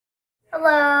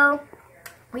Hello.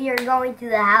 We are going to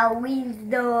the Halloween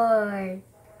store.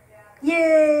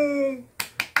 Yay!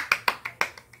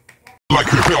 Like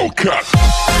a Hellcat.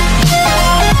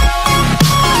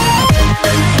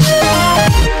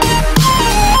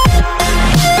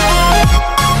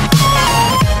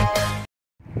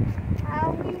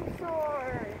 Halloween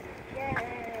store. Yay!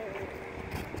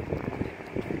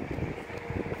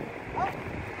 Oh.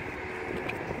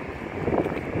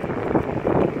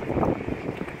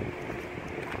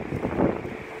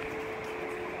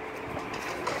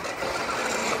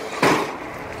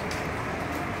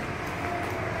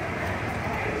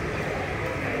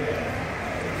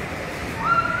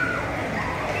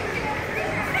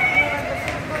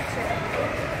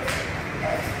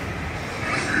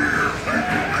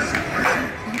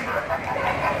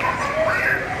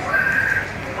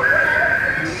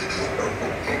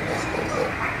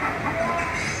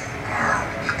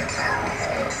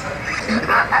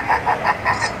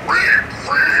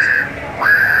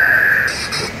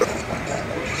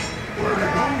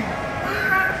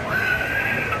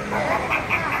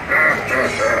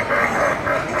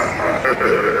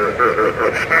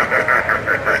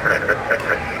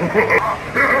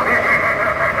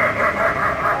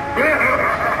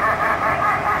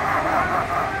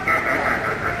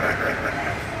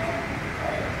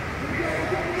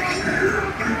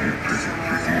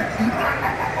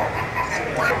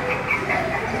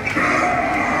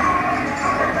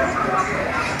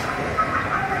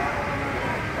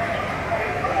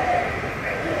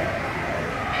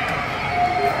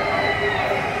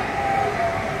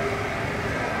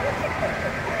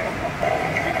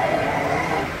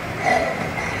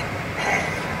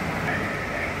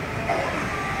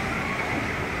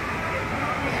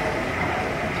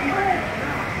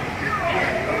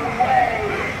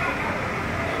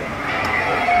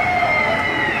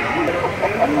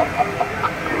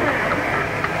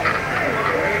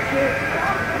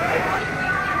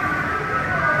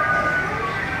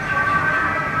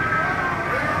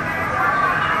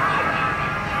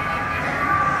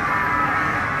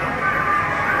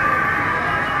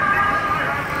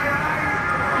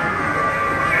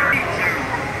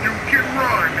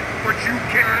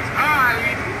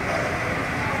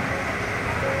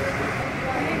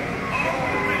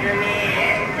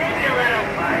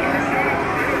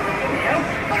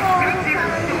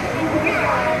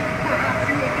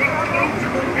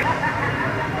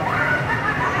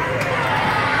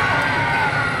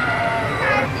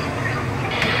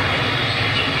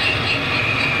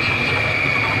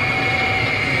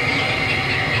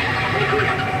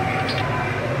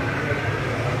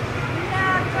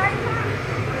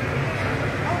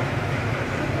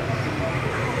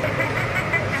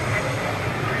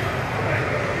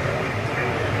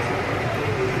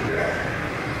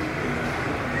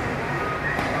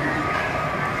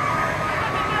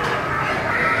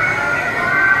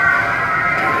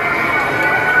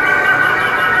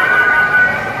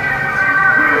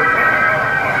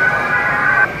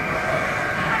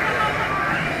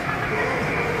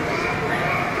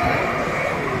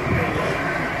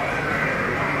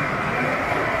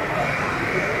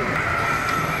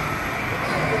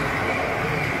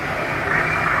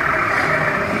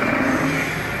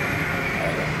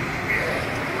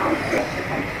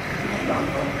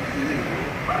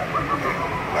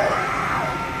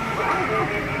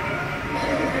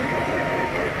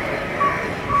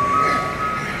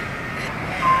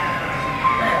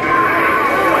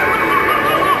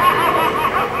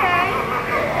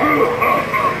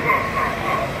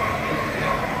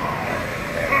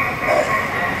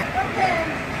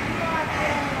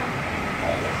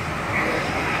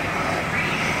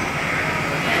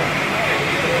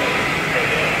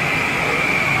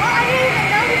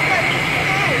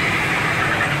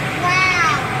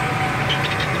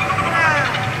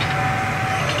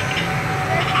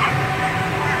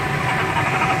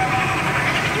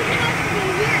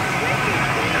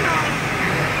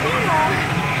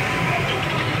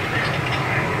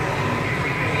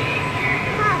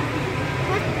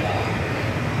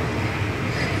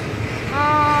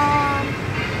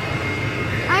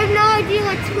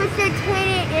 What Twisted Twin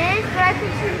is, but I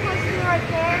think she's supposed to be right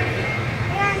there.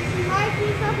 And she might be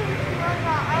something to work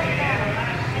on. I don't know.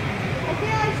 I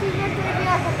feel like she's just going to be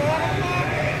like a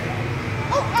mannequin.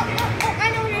 Oh, I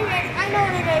know what it is. I know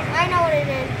what it is. I know what it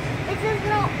is. It's this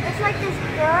little, it's like this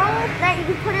girl that you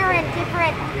can put her in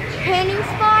different painting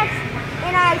spots.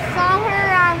 And I saw her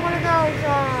on one of those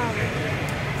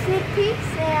sneak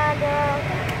peeks. And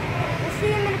we'll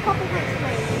see him in a couple weeks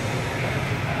maybe.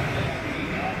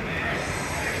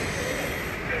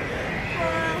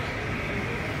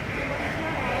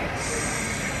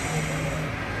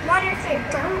 understand.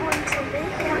 I don't want to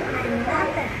wake up my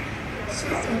mother. She's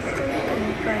a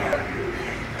sleeping girl.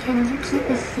 Can you keep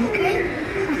a secret?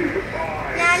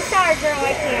 No, I'm sorry, girl.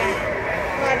 I can't.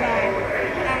 Bye-bye.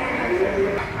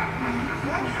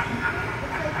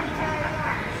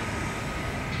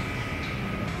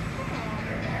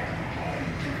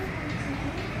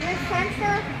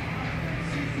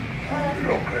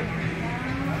 Look at me,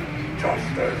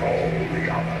 just as all the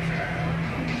others have.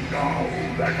 Now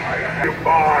that I have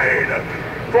mine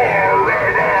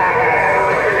forever!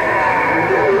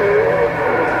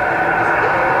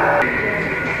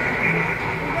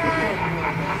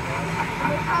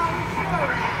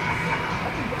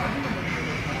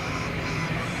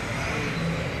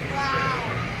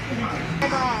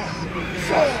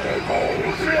 Just as all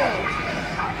the others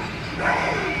have. Now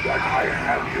that I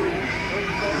have you,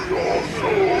 your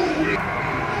soul will...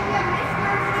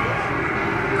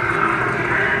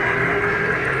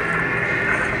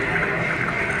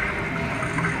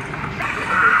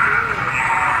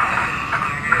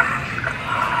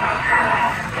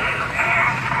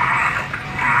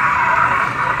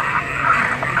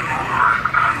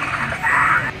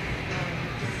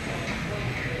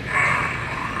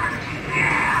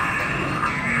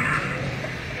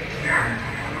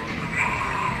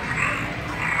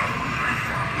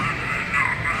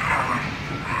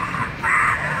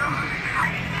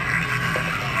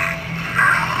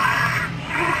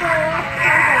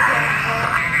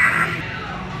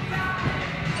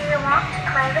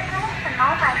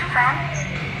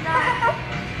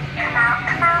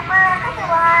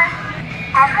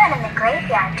 Everyone in the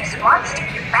graveyard just wants to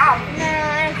be friends. No,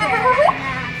 I don't care.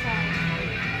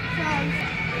 No,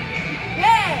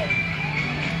 yay!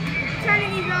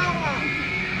 Turning these all on.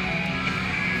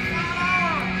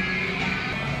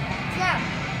 So, yes.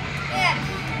 Yes.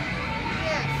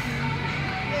 Yes.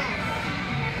 Yes.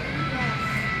 Yes.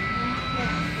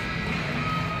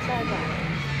 So good.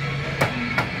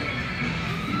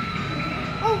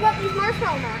 Oh, we got these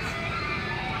marshmallow nuts.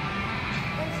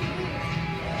 Let's see these.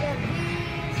 We have these.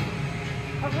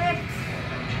 A ripped.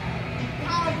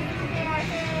 Oh, you can get our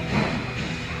head.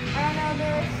 I don't know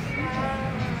this.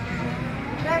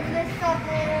 There's this stuff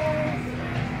is.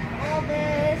 All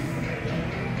this.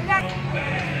 We got.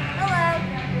 Hello.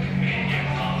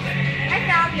 I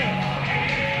found it.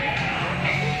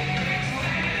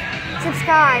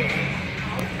 Subscribe.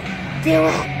 Do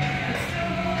it.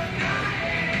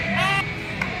 And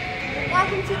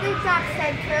welcome to the Doc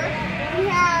Center. We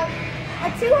have a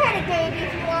two-headed baby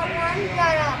if you want one. We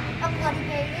got a bloody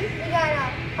baby. We got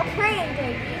a praying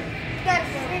baby. We got a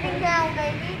sitting down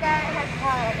baby that has a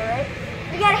car over it.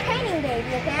 We got a hanging baby,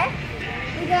 okay?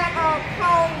 We got a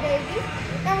crawling baby.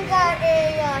 Then we got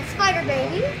a spider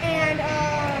baby. And,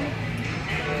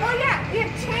 oh yeah, we have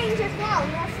chains as well.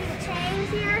 You want to see the chains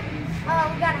here?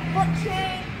 We got a foot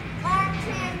chain, arm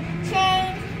chain,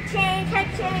 chains,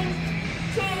 head chains,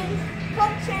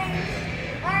 foot chains,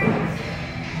 arms,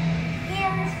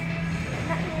 ears,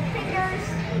 fingers,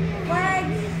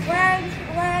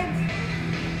 legs.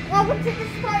 Welcome to the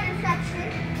spider section.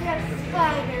 We have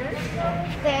spiders,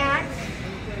 bats,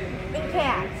 and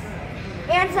cats.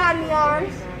 Ants on the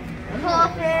arms,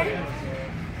 coffin,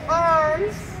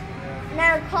 arms,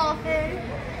 another coffin,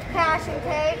 passion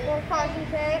tape, more passion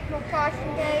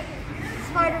tape,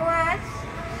 spider legs,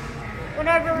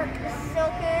 whatever the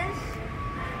silk is.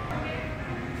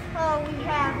 Oh, we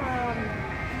have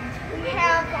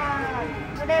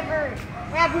whatever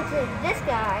happens to this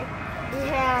guy. We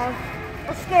have a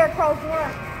scarecrow. If you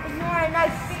want a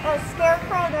nice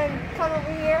scarecrow, then come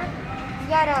over here. We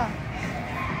got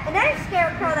another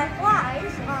scarecrow that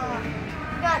flies. We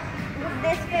got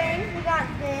this thing. We got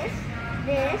this.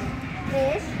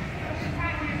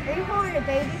 Are you holding a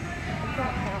baby?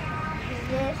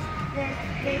 This.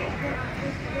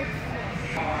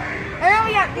 And then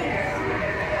we got these.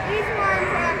 These ones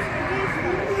are actually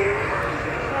useless.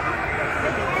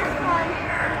 Look at this one.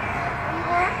 You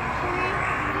work for me?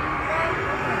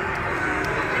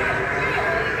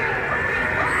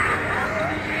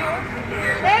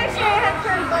 There's your head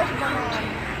turn both of them on.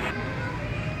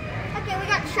 Okay, we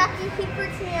got Chucky. He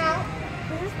freaks me out.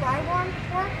 Does this white one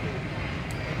work?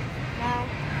 No.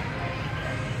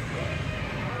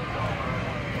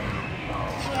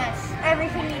 Yes,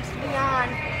 everything needs to be on.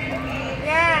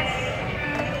 Yes.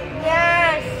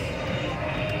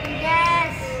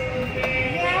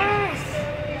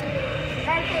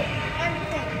 Everything.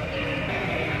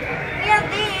 We have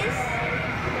these.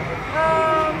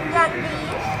 We got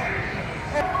these.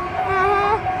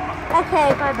 Okay,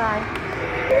 bye-bye.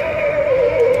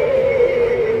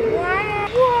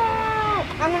 Whoa!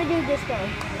 I'm gonna do this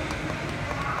game.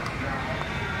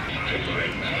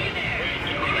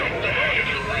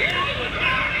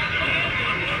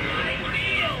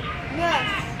 Yes.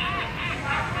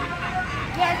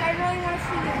 Yes, I really want to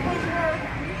see this place work.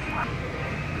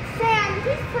 Sam,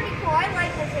 he's pretty cool. I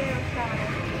like this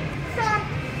animatronic. So,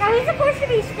 now he's supposed to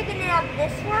be sticking it out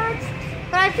this words,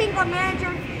 but I think our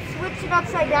manager switched it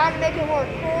upside down to make it more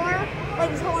cooler.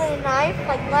 Like he's holding a knife,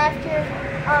 like last year's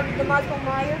the Michael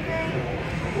Myers thing.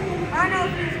 I don't know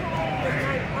if he's holding the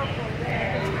knife up like that.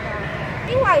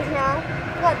 Anyways, now,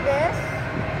 we got this.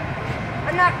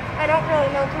 I don't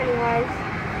really know Pennywise.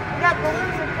 We got the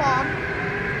loser pop.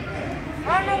 I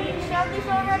don't know if you showed these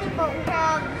already, but we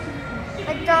have a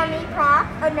dummy prop,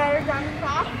 another dummy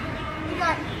prop. We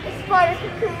got a spider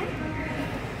cocoon,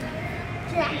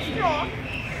 Jack Straw.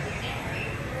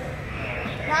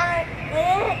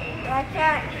 I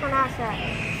can't pronounce that.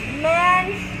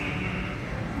 Man's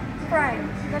friend.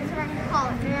 That's what I'm going to call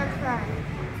it, man's friend.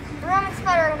 The Roman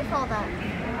spider, I'm going to call that.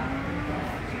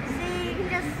 See, you can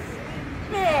just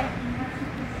hit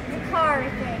the car, I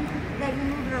think, that you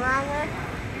move it around with.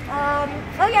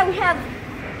 Oh yeah, we have,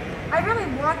 I really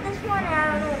want this one, and I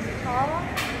don't know what to call it.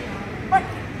 But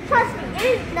trust me, it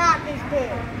is not this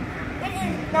big. It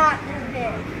is not this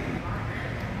big.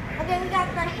 Okay, we got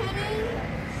the hanging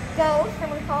ghost,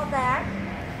 and we call it that.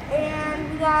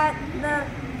 And we got the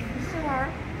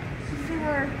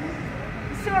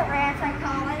sewer rats, I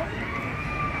call it.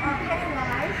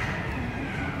 Pennywise.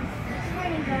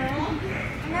 Swinging girl.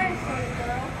 Another swinging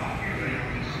girl.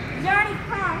 Johnny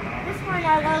Pump. This one,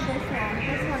 I love this one.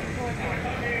 This one's cool.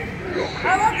 I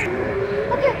love it.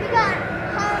 Okay, we got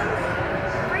hugs.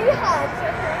 3 hugs,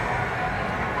 okay.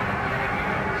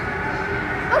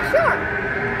 Oh, sure.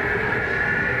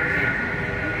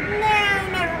 No,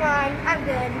 never mind. I'm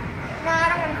good. No, I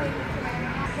don't want to be today.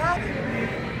 No.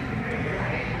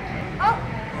 Oh.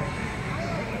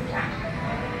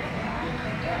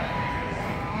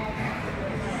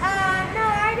 No,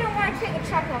 I don't want to take a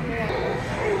check on here.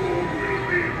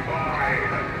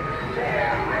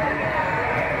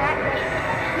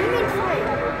 You mean sleep?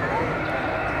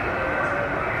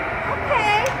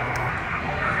 Okay.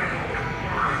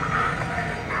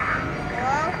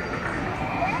 Hello?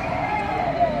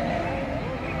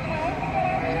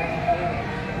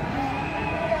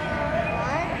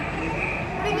 What?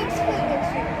 What do you mean sleep?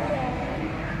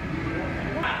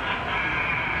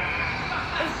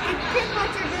 Did Pink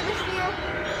Butcher do this to you?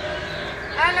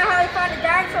 I don't know how he found a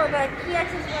dinosaur, but he has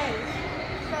his ways.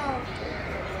 So,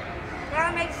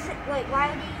 that makes it, wait, why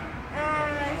would he,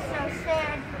 so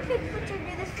sad. Pink Butcher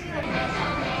do this to you?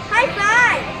 High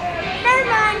five! Never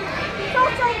mind.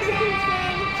 Social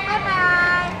distancing.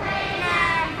 Bye-bye.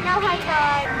 Nah, no high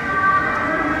five.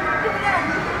 We got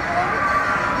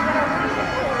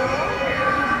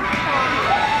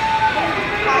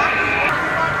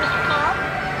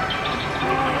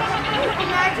a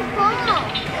magic ball.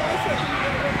 Listen,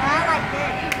 I like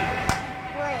this.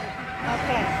 Wait,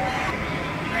 okay.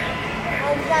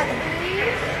 Oh, we got these.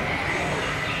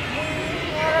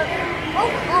 Oh,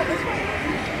 this one.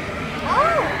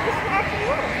 Oh, this one actually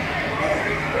works.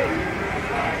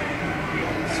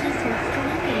 She's so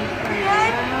sleepy.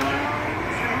 Good.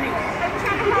 I'm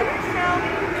trying to help myself.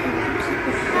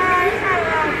 No, it's not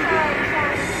allowed. Sorry.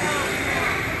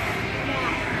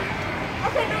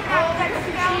 Okay, no, we got a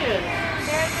skeleton.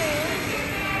 There it is.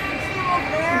 See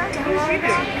over there?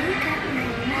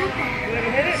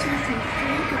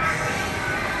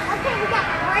 Okay, we got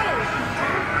brains.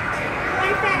 What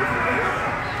is that?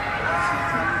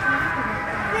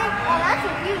 Oh, that's a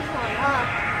huge one.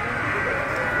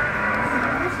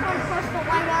 This one's supposed to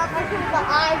light up. I think the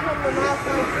eyes and the mouth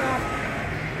lights up.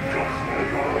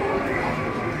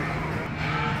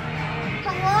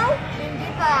 Hello and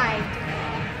goodbye.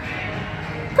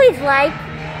 Please like.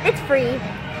 It's free.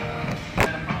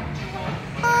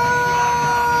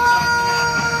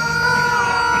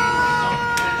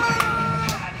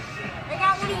 I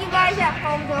got one of you guys at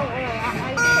home, don't worry. I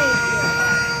saved you.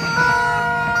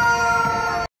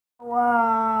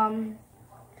 So,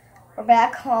 we're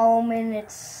back home and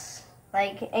it's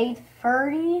like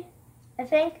 8:30, I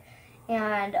think.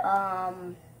 And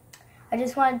I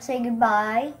just wanted to say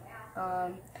goodbye.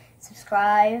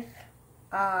 Subscribe.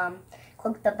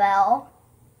 Click the bell.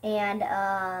 And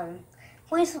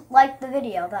please like the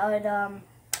video. That would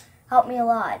help me a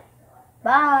lot.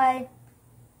 Bye.